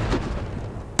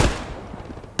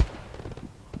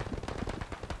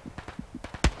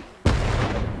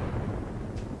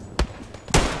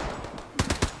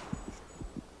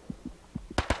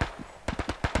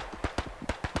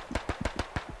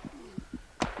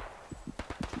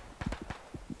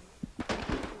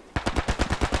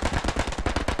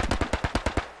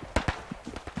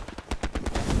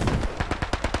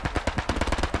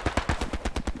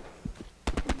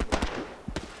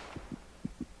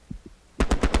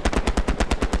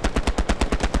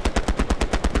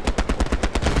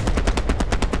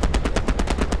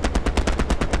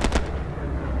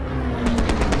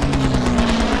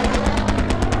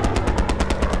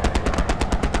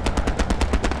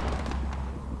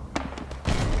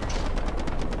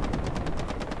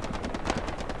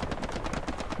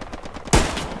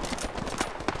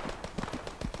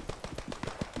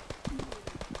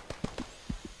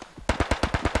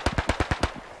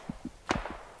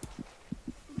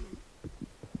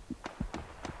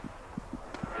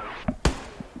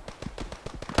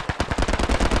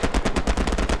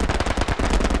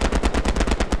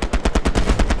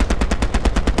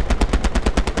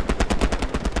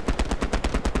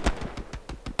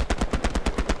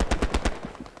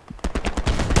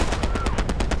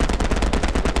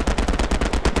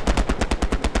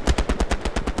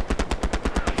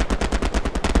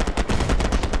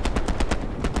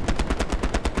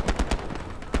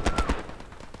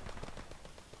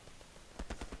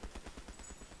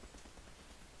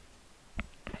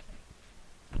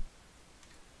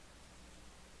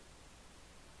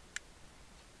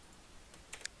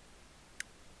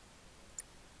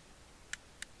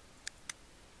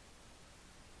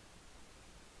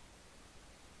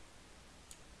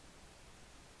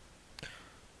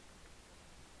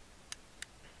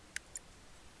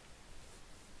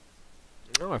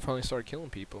 Oh, I finally started killing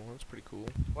people. That's pretty cool.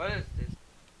 What is this?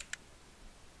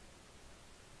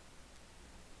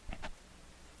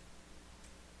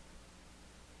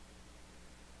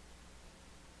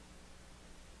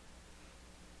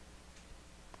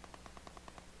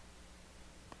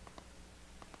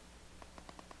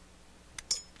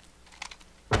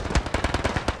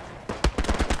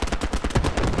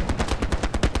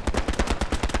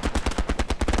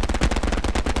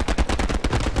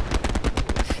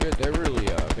 Shit, they're really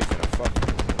making a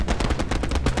fucking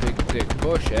big dick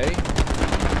push, eh?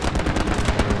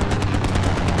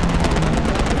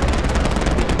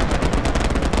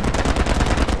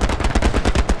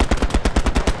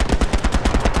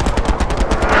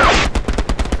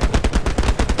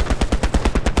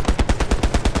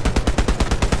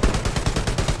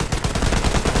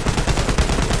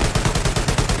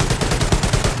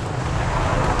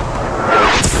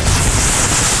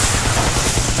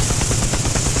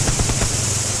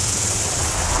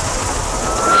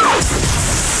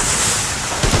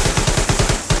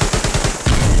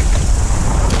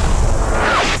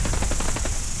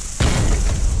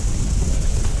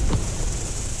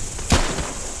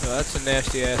 No, that's a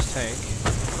nasty ass tank.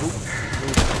 Oop,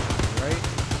 right?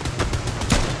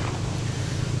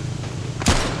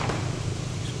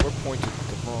 So we're pointed at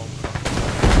the wrong fucking.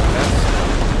 That's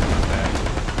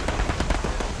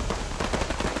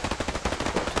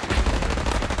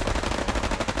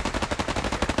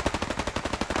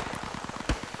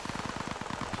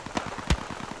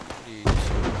need to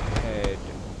head.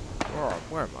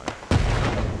 Where am I?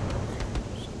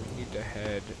 So we need to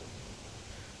head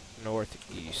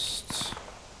northeast.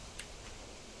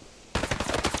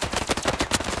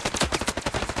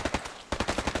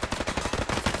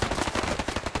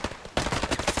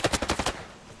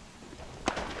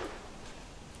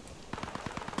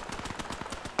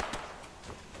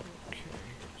 Okay,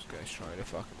 this guy's trying to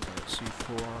fucking plant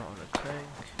C4 on a tank.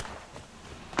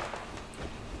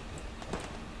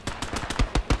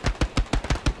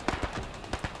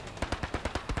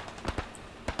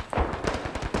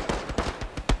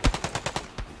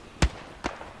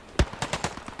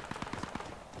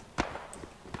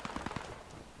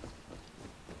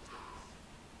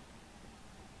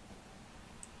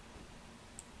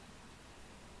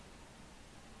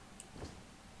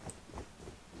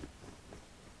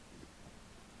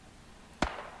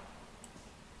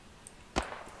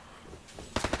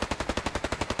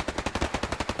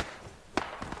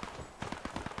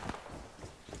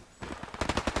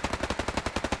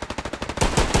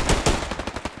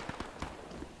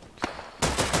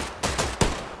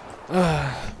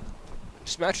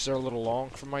 These matches are a little long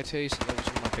for my taste, and that was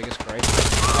one of my biggest gripes.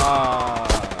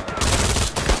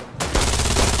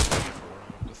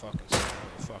 The fucking center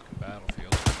of the fucking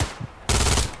battlefield.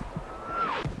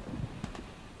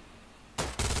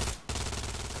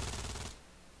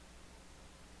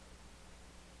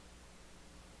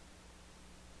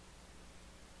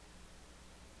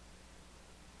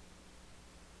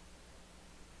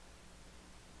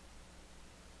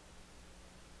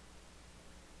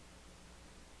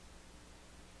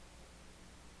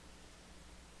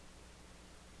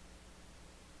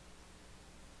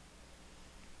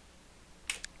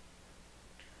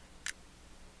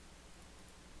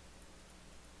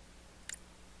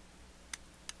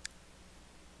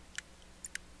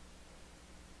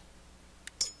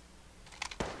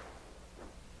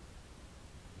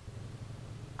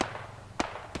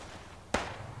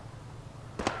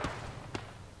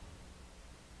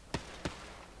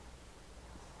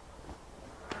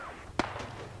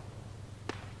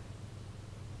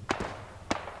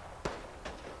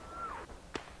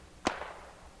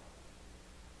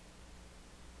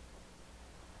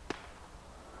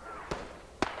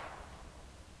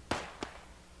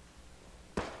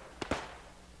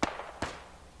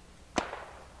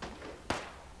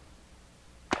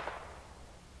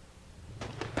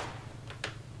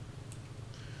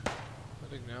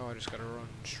 I think now I just gotta run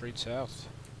straight south.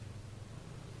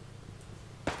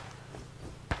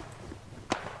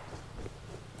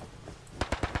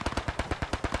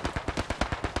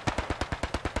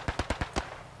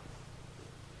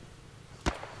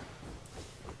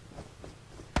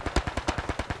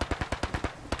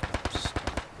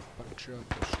 Bunch of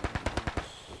bushes.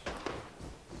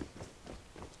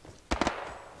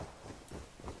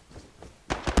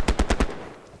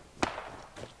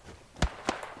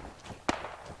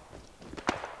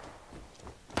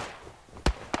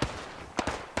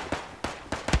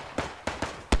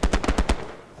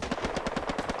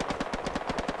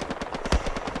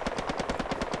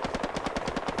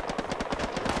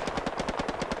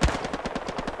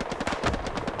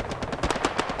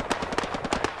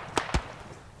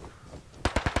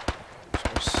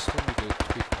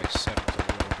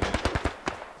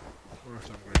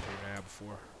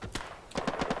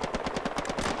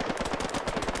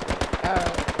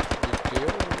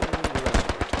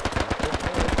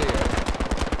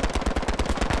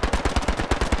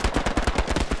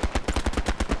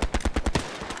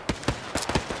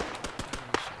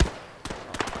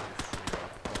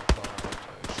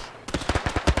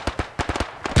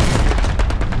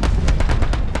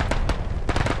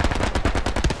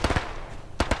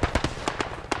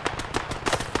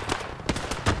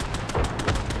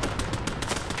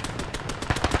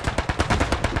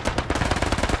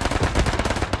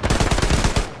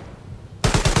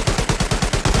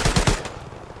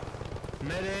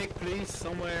 Medic, please,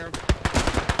 somewhere.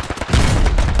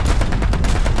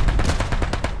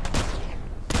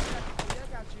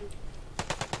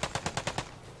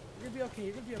 You're gonna be okay.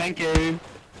 You're gonna be okay. Thank you. You're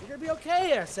gonna be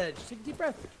okay. I said, just take a deep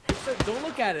breath. Don't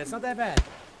look at it. It's not that bad.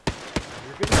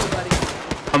 You're good to go, buddy.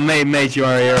 Oh, mate, you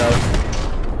are a hero.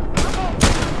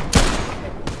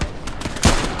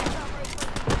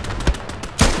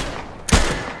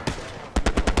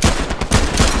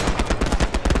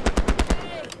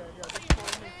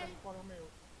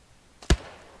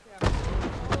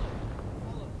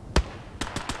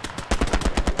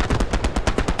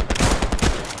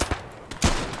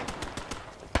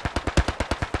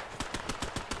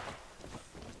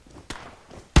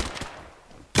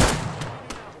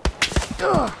 I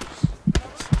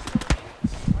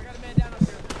got a man down up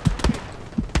here.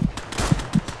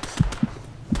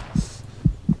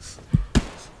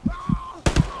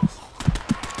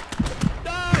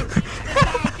 No!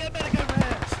 Get medic over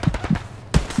here!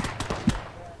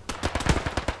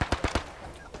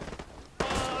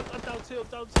 Oh, I'm down two, I'm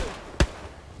down two.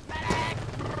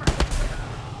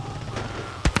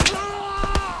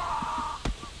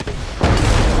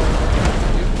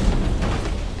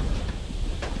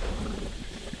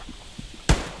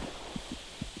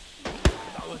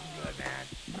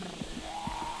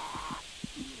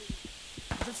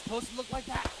 Is it supposed to look like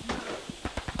that?